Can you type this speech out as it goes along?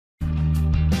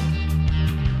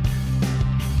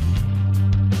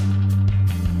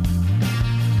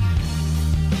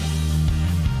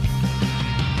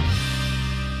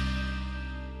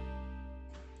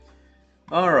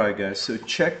All right, guys. So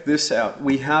check this out.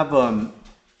 We have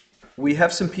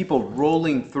some people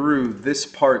rolling through this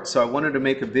part, so I wanted to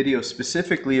make a video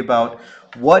specifically about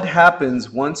what happens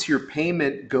once your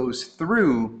payment goes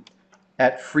through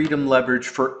at Freedom Leverage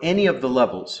for any of the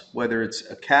levels, whether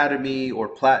it's Academy or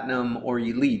Platinum or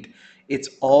Elite. It's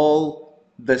all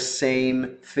the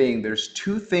same thing. There's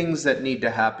two things that need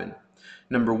to happen.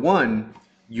 Number one,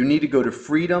 you need to go to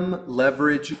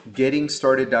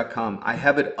freedomleveragegettingstarted.com. I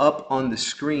have it up on the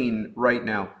screen right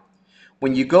now.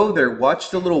 When you go there,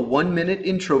 watch the little 1-minute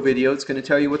intro video. It's going to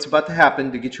tell you what's about to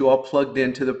happen to get you all plugged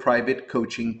into the private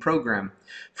coaching program.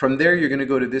 From there, you're going to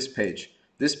go to this page.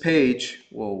 This page,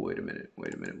 whoa, wait a minute.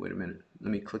 Let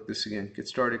me click this again. Get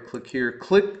started, click here.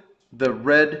 Click the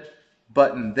red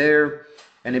button there,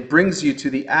 and it brings you to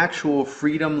the actual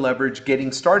Freedom Leverage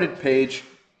Getting Started page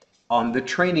on the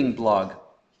training blog.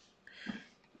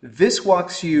 This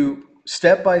walks you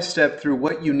step by step through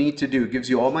what you need to do. It gives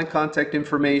you all my contact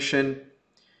information.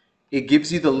 It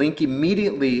gives you the link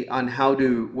immediately on how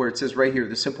to, where it says right here,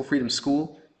 the Simple Freedom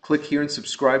School. Click here and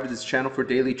subscribe to this channel for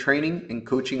daily training and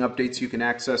coaching updates you can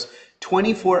access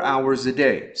 24 hours a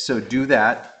day. So do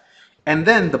that. And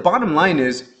then the bottom line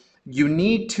is you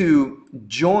need to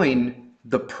join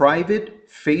the private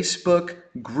Facebook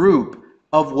group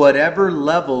of whatever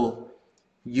level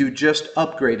you just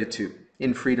upgraded to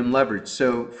in Freedom Leverage.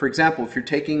 So for example, if you're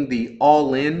taking the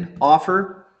all-in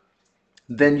offer,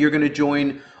 then you're going to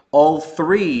join all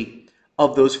three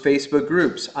of those Facebook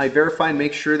groups. I verify and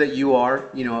make sure that you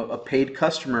are, a paid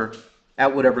customer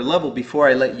at whatever level before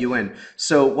I let you in.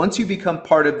 So once you become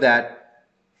part of that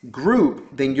group,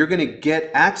 then you're going to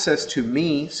get access to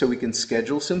me so we can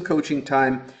schedule some coaching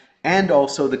time and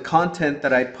also the content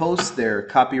that I post there,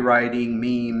 copywriting,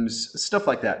 memes, stuff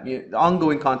like that,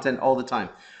 ongoing content all the time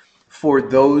for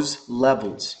those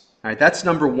levels. All right, that's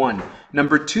number one.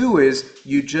 Number two is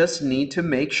you just need to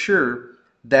make sure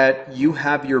that you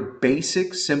have your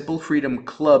basic Simple Freedom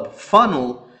Club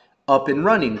funnel up and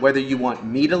running, whether you want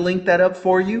me to link that up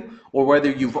for you or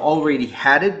whether you've already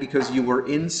had it because you were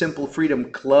in Simple Freedom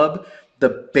Club,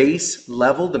 the base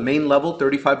level, the main level,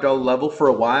 $35 level for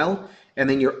a while, and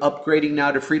then you're upgrading now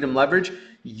to Freedom Leverage.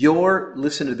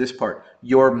 Listen to this part,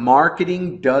 your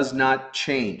marketing does not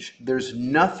change. There's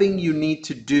nothing you need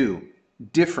to do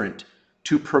different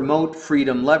to promote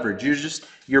Freedom Leverage.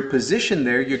 You're positioned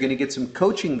there, you're going to get some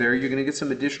coaching there, you're going to get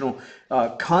some additional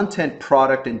content,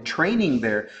 product, and training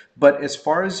there. But as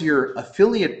far as your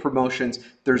affiliate promotions,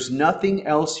 there's nothing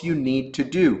else you need to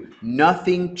do.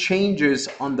 Nothing changes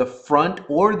on the front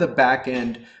or the back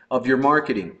end of your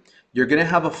marketing. You're going to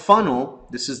have a funnel.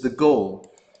 This is the goal.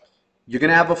 You're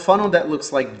going to have a funnel that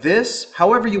looks like this,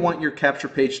 however you want your capture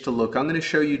page to look. I'm going to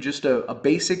show you just a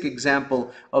basic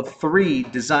example of 3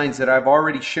 designs that I've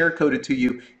already share coded to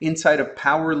you inside of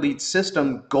Power Lead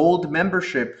System Gold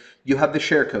membership. You have the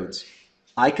share codes.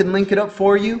 I can link it up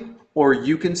for you or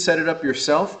you can set it up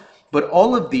yourself. But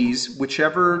all of these,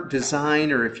 whichever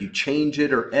design or if you change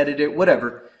it or edit it,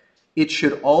 whatever, it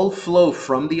should all flow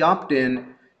from the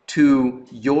opt-in to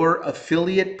your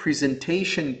affiliate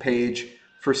presentation page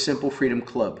for Simple Freedom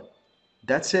Club.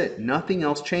 That's it. Nothing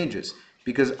else changes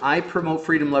because I promote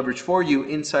Freedom Leverage for you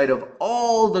inside of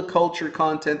all the culture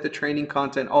content, the training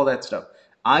content, all that stuff.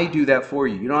 I do that for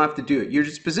you. You don't have to do it. You're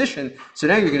just positioned, so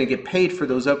now you're going to get paid for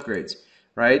those upgrades,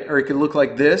 right? Or it could look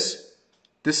like this.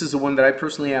 This is the one that I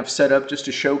personally have set up just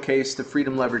to showcase the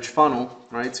Freedom Leverage funnel,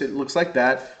 right? So it looks like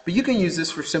that. But you can use this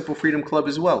for Simple Freedom Club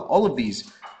as well. All of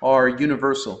these are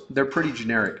universal. They're pretty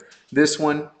generic. This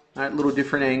one, right, little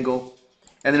different angle.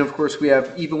 And then, of course, we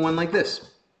have even one like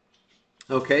this.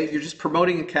 Okay, you're just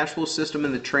promoting a cash flow system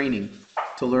in the training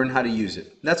to learn how to use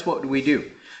it. That's what we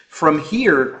do. From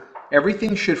here,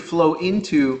 everything should flow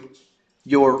into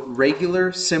your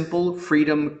regular Simple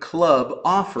Freedom Club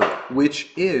offer,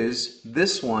 which is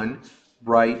this one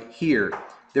right here.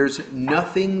 There's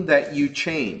nothing that you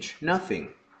change, nothing.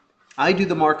 I do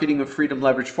the marketing of Freedom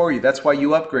Leverage for you. That's why you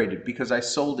upgraded, because I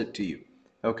sold it to you.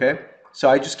 Okay? So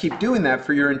I just keep doing that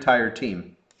for your entire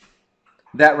team.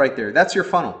 That right there, that's your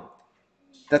funnel.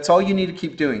 That's all you need to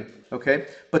keep doing, okay?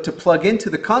 But to plug into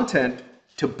the content,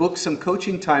 to book some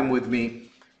coaching time with me,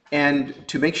 and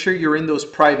to make sure you're in those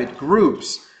private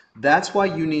groups, that's why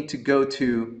you need to go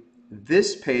to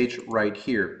this page right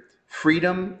here,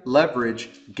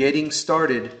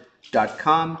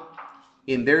 freedomleveragetgettingstarted.com.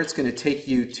 In there, it's going to take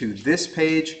you to this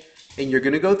page, and you're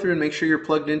going to go through and make sure you're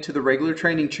plugged into the regular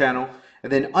training channel.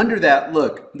 And then under that,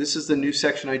 look, this is the new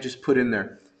section I just put in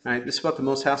there. All right, this is about the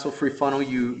most hassle-free funnel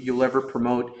you'll ever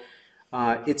promote.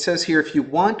 It says here, if you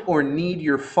want or need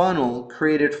your funnel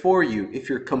created for you, if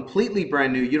you're completely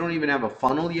brand new, you don't even have a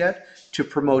funnel yet, to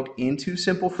promote into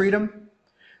Simple Freedom,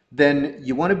 then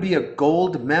you want to be a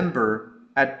gold member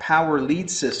at Power Lead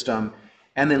System,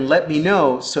 and then let me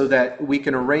know so that we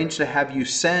can arrange to have you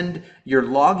send your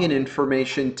login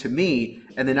information to me,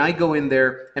 and then I go in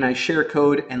there and I share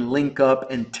code and link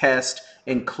up and test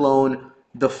and clone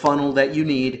the funnel that you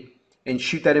need and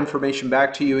shoot that information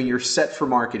back to you, and you're set for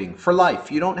marketing for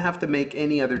life. You don't have to make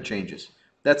any other changes.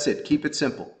 That's it. Keep it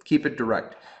simple. Keep it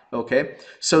direct. Okay?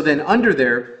 So then under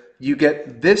there, you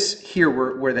get this here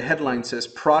where the headline says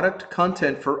product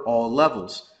content for all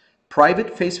levels.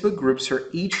 Private Facebook groups for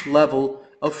each level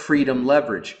of freedom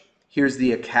leverage. Here's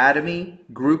the Academy,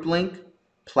 Group Link,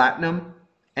 Platinum,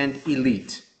 and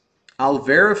Elite. I'll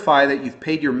verify that you've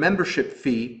paid your membership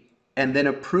fee and then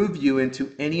approve you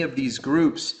into any of these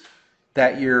groups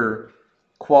that you're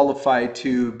qualified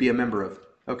to be a member of.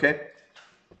 Okay?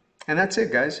 And that's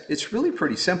it, guys. It's really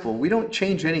pretty simple. We don't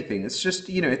change anything. It's just,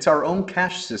 it's our own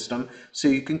cash system, so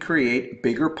you can create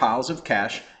bigger piles of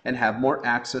cash and have more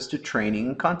access to training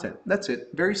and content. That's it.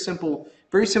 Very simple.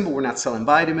 Very simple. We're not selling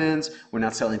vitamins. We're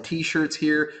not selling t-shirts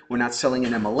here. We're not selling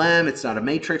an MLM. It's not a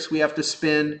matrix we have to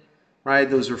spin, right?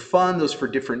 Those are fun. Those for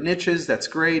different niches. That's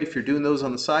great. If you're doing those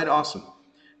on the side, awesome.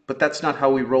 But that's not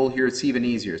how we roll here. It's even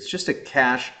easier. It's just a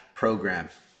cash program,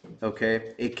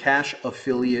 okay? A cash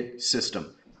affiliate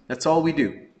system. That's all we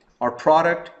do. Our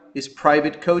product is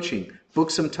private coaching.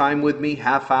 Book some time with me,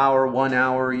 half hour, 1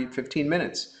 hour, 15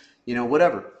 minutes,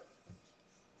 whatever.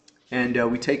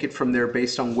 And we take it from there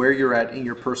based on where you're at in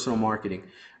your personal marketing.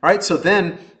 All right, so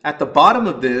then at the bottom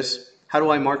of this, how do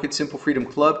I market Simple Freedom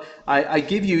Club? I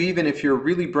give you, even if you're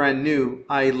really brand new,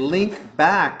 I link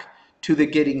back to the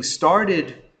Getting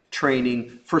Started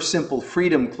training for Simple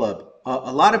Freedom Club.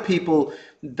 A lot of people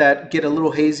that get a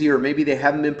little hazy, or maybe they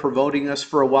haven't been promoting us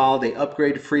for a while, they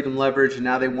upgrade to Freedom Leverage and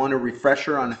now they want a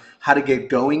refresher on how to get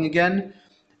going again.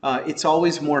 It's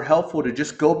always more helpful to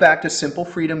just go back to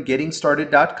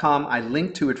simplefreedomgettingstarted.com. I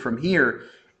link to it from here,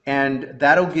 and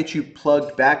that'll get you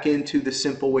plugged back into the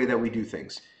simple way that we do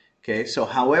things. Okay, so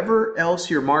however else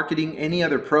you're marketing any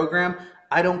other program,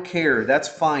 I don't care. That's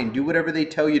fine. Do whatever they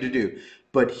tell you to do.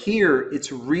 But here,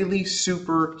 it's really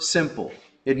super simple.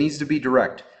 It needs to be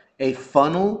direct. A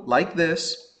funnel like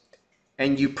this,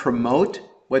 and you promote,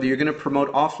 whether you're going to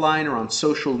promote offline or on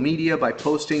social media by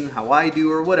posting how I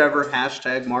do or whatever,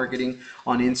 hashtag marketing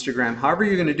on Instagram, however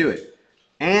you're going to do it.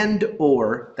 And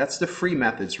or, that's the free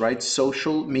methods, right?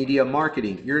 Social media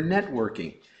marketing. You're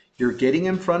networking. You're getting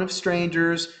in front of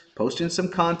strangers, posting some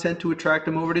content to attract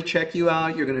them over to check you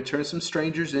out. You're going to turn some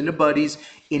strangers into buddies,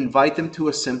 invite them to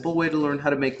a simple way to learn how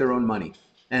to make their own money,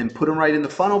 and put them right in the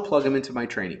funnel, plug them into my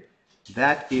training.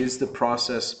 That is the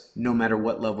process no matter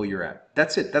what level you're at.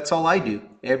 That's it. That's all I do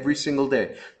every single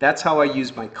day. That's how I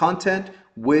use my content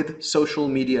with social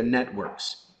media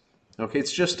networks. Okay,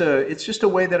 it's just a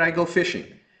way that I go fishing.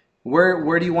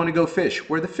 Where do you want to go fish?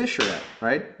 Where the fish are at,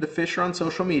 right? The fish are on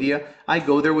social media. I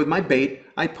go there with my bait.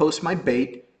 I post my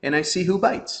bait and I see who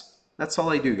bites. That's all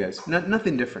I do, guys.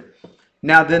 Nothing different.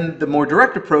 Now then, the more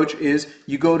direct approach is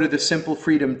you go to the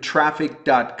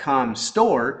simplefreedomtraffic.com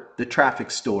store, the traffic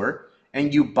store,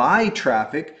 and you buy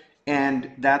traffic,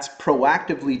 and that's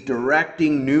proactively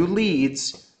directing new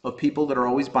leads of people that are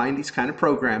always buying these kind of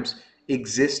programs,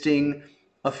 existing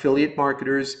affiliate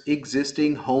marketers,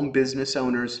 existing home business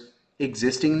owners,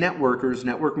 existing networkers,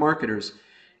 network marketers.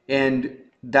 And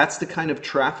that's the kind of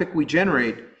traffic we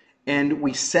generate, and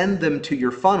we send them to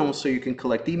your funnel so you can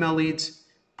collect email leads,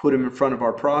 put them in front of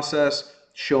our process,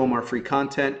 show them our free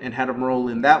content, and have them roll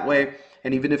in that way.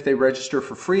 And even if they register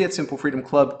for free at Simple Freedom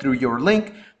Club through your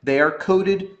link, they are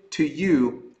coded to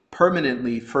you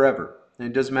permanently forever. And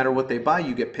it doesn't matter what they buy,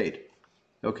 you get paid.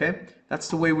 Okay? That's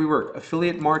the way we work.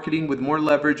 Affiliate marketing with more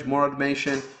leverage, more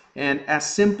automation, and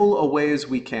as simple a way as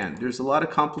we can. There's a lot of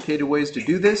complicated ways to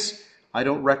do this. I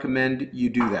don't recommend you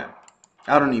do that.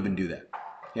 I don't even do that.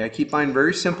 Yeah, I keep mine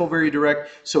very simple, very direct,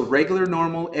 so regular,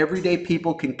 normal, everyday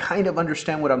people can kind of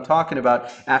understand what I'm talking about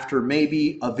after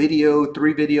maybe a video,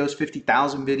 3 videos,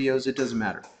 50,000 videos, it doesn't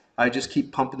matter. I just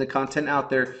keep pumping the content out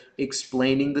there,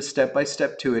 explaining the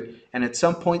step-by-step to it, and at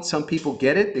some point, some people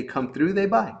get it, they come through, they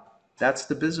buy. That's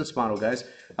the business model, guys.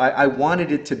 I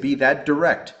wanted it to be that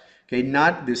direct. Okay,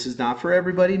 this is not for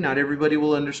everybody, not everybody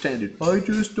will understand it. I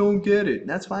just don't get it.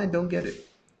 That's fine, don't get it.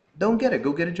 Don't get it.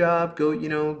 Go get a job. Go,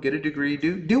 get a degree.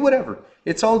 Do whatever.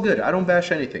 It's all good. I don't bash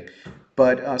anything.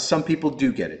 But some people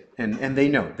do get it. And they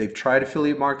know. They've tried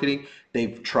affiliate marketing.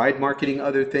 They've tried marketing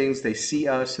other things. They see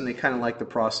us and they kind of like the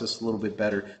process a little bit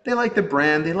better. They like the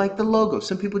brand. They like the logo.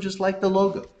 Some people just like the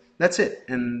logo. That's it.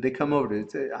 And they come over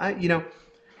to it.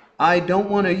 I don't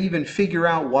want to even figure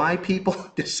out why people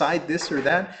decide this or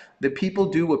that. The people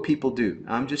do what people do.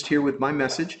 I'm just here with my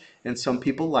message, and some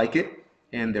people like it,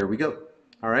 and there we go.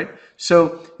 All right.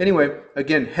 So anyway,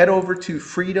 again, head over to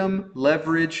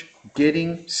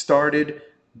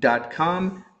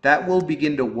freedomleveragegettingstarted.com. That will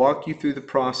begin to walk you through the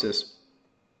process.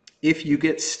 If you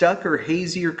get stuck or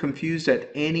hazy or confused at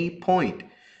any point,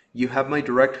 you have my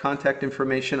direct contact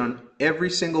information on every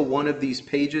single one of these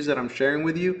pages that I'm sharing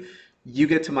with you. You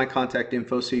get to my contact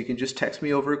info, so you can just text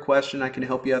me over a question. I can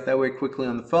help you out that way quickly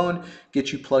on the phone,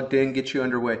 get you plugged in, get you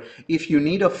underway. If you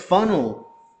need a funnel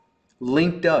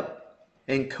linked up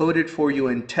and coded for you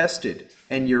and tested,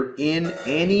 and you're in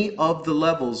any of the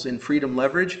levels in Freedom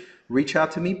Leverage, reach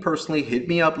out to me personally, hit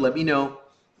me up, let me know,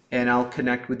 and I'll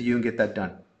connect with you and get that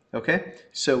done. Okay?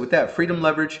 So with that,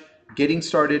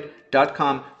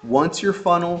 freedomleveragegettingstarted.com. Once your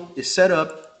funnel is set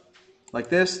up like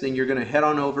this, then you're going to head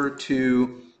on over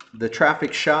to the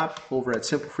traffic shop over at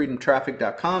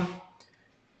simplefreedomtraffic.com.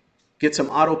 Get some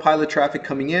autopilot traffic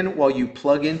coming in while you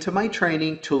plug into my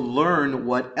training to learn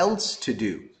what else to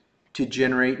do to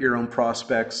generate your own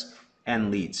prospects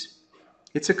and leads.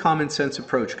 It's a common sense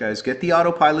approach, guys. Get the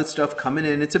autopilot stuff coming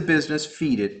in. It's a business.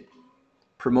 Feed it.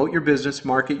 Promote your business,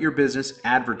 market your business,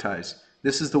 advertise.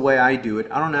 This is the way I do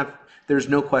it. There's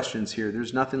no questions here.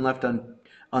 There's nothing left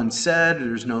unsaid.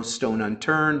 There's no stone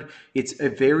unturned. It's a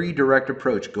very direct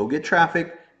approach. Go get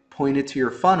traffic, point it to your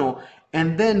funnel,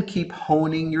 and then keep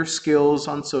honing your skills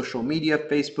on social media,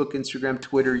 Facebook, Instagram,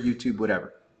 Twitter, YouTube,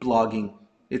 whatever, blogging.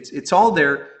 It's all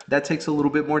there. That takes a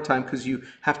little bit more time because you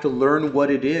have to learn what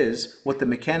it is, what the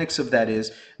mechanics of that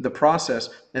is, the process,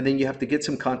 and then you have to get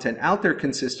some content out there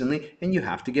consistently, and you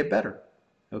have to get better.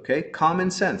 Okay? Common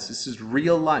sense. This is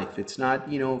real life. It's not,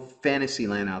 fantasy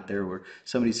land out there where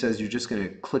somebody says you're just going to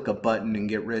click a button and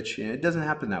get rich. It doesn't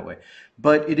happen that way.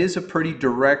 But it is a pretty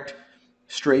direct,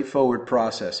 straightforward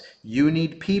process. You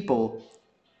need people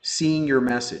seeing your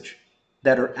message,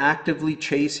 that are actively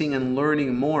chasing and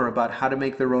learning more about how to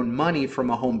make their own money from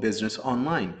a home business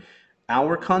online.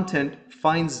 Our content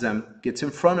finds them, gets in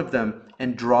front of them,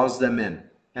 and draws them in.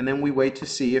 And then we wait to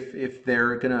see if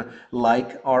they're going to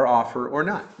like our offer or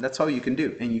not. That's all you can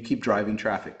do. And you keep driving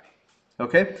traffic.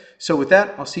 Okay? So with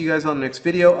that, I'll see you guys on the next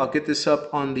video. I'll get this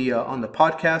up on the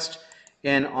podcast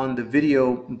and on the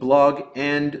video blog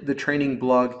and the training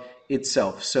blog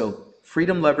itself. So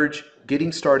Freedom Leverage,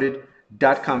 getting started.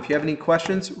 If you have any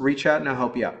questions, reach out and I'll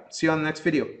help you out. See you on the next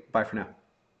video. Bye for now.